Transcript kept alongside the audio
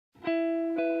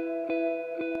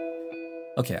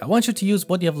Okay, I want you to use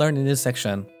what you have learned in this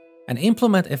section and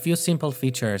implement a few simple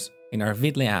features in our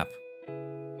Vidly app.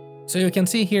 So you can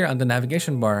see here on the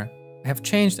navigation bar, I have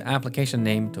changed the application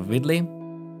name to Vidly.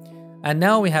 And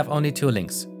now we have only two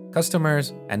links,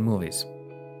 customers and movies.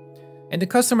 In the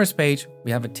customers page, we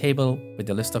have a table with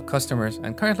the list of customers,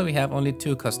 and currently we have only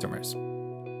 2 customers.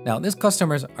 Now, these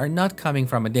customers are not coming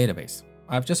from a database.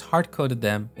 I've just hard-coded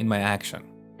them in my action.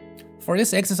 For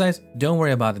this exercise, don't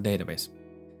worry about the database.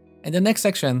 In the next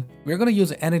section, we're going to use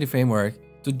the Entity Framework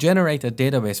to generate a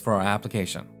database for our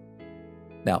application.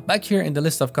 Now, back here in the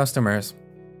list of customers,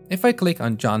 if I click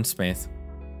on John Smith,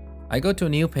 I go to a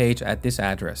new page at this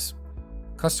address,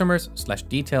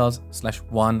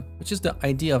 customers/details/1, which is the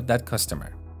ID of that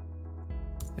customer.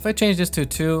 If I change this to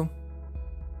 2,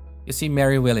 you see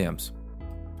Mary Williams.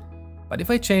 But if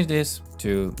I change this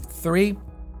to 3,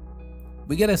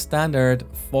 we get a standard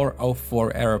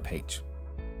 404 error page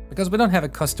because we don't have a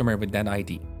customer with that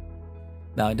ID.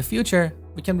 Now in the future,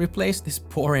 we can replace this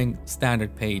boring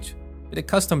standard page with a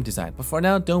custom design, but for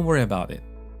now, don't worry about it.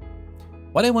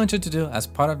 What I want you to do as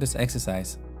part of this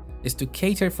exercise is to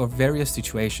cater for various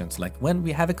situations, like when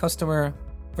we have a customer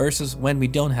versus when we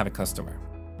don't have a customer.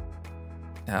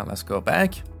 Now let's go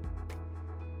back.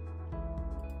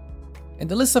 In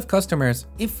the list of customers,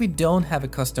 if we don't have a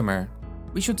customer,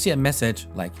 we should see a message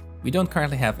like, we don't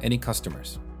currently have any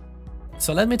customers.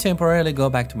 So let me temporarily go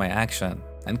back to my action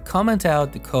and comment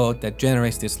out the code that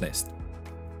generates this list.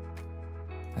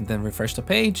 And then refresh the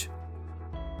page.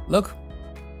 Look,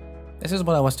 this is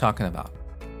what I was talking about.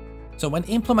 So when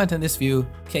implementing this view,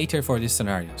 cater for these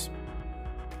scenarios.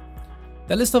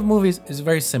 The list of movies is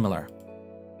very similar.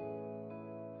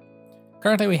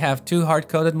 Currently we have 2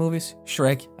 hard-coded movies,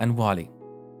 Shrek and WALL-E.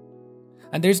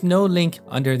 And there's no link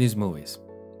under these movies.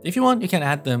 If you want, you can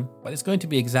add them, but it's going to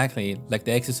be exactly like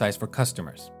the exercise for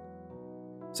customers.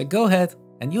 So go ahead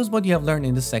and use what you have learned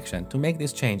in this section to make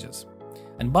these changes.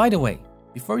 And by the way,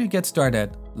 before you get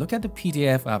started, look at the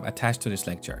PDF I've attached to this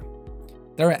lecture.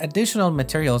 There are additional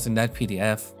materials in that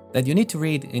PDF that you need to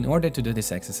read in order to do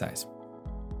this exercise.